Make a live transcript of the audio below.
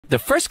The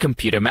first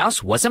computer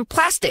mouse wasn't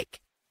plastic.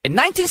 In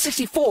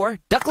 1964,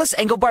 Douglas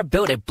Engelbart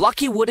built a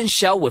blocky wooden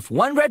shell with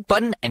one red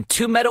button and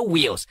two metal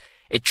wheels.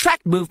 It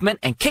tracked movement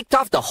and kicked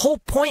off the whole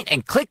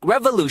point-and-click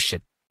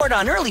revolution. The board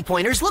on early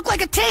pointers looked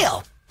like a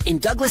tail. In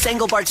Douglas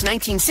Engelbart's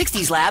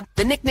 1960s lab,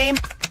 the nickname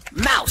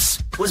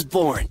Mouse was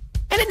born.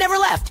 And it never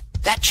left.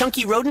 That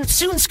chunky rodent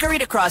soon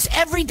scurried across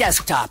every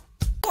desktop.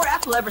 Before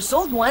Apple ever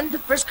sold one, the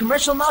first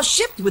commercial mouse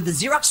shipped with the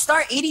Xerox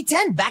Star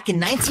 8010 back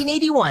in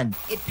 1981.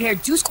 It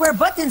paired two square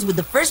buttons with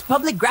the first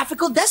public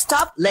graphical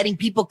desktop, letting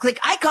people click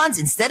icons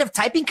instead of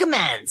typing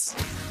commands.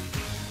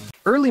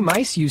 Early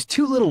mice used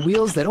two little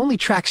wheels that only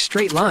tracked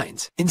straight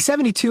lines. In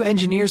 '72,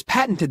 engineers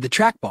patented the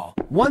trackball,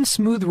 one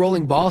smooth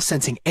rolling ball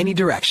sensing any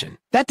direction.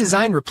 That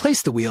design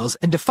replaced the wheels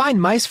and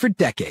defined mice for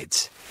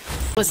decades.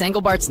 Douglas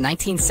Engelbart's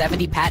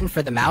 1970 patent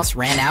for the mouse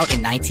ran out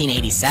in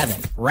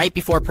 1987, right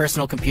before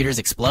personal computers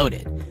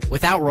exploded.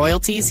 Without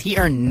royalties, he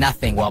earned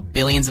nothing while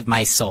billions of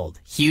mice sold.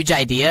 Huge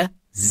idea,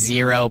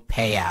 zero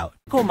payout.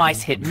 Trackball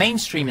mice hit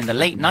mainstream in the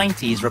late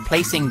 90s,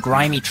 replacing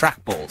grimy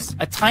trackballs.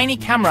 A tiny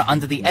camera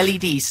under the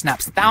LED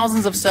snaps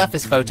thousands of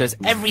surface photos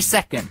every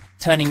second,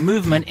 turning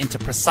movement into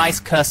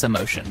precise cursor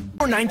motion.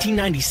 Before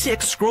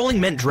 1996, scrolling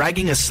meant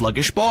dragging a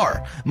sluggish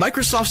bar.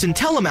 Microsoft's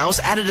IntelliMouse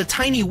added a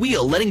tiny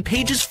wheel, letting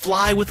pages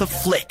fly with a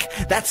flick.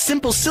 That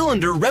simple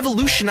cylinder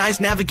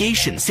revolutionized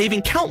navigation,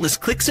 saving countless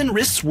clicks and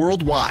wrists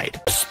worldwide.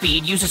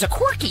 Speed uses a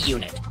quirky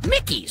unit,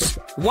 Mickeys.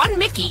 One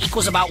Mickey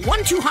equals about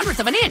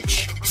 1/200th of an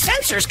inch.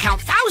 Sensors count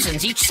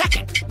thousands each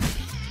second.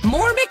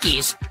 More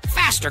Mickeys,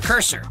 faster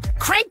cursor.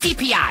 Crank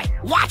DPI,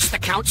 watch the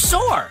count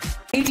soar.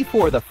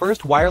 84, the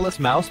first wireless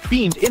mouse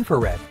beamed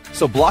infrared,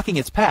 so blocking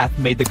its path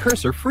made the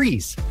cursor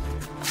freeze.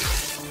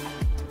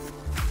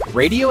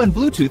 Radio and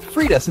Bluetooth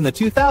freed us in the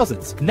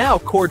 2000s. Now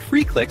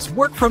cord-free clicks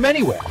work from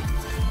anywhere.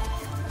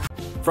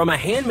 From a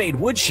handmade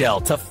wood shell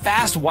to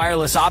fast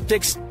wireless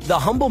optics, the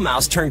humble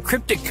mouse turned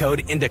cryptic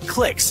code into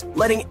clicks,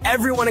 letting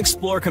everyone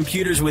explore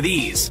computers with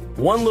ease.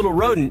 One little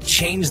rodent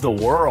changed the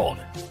world.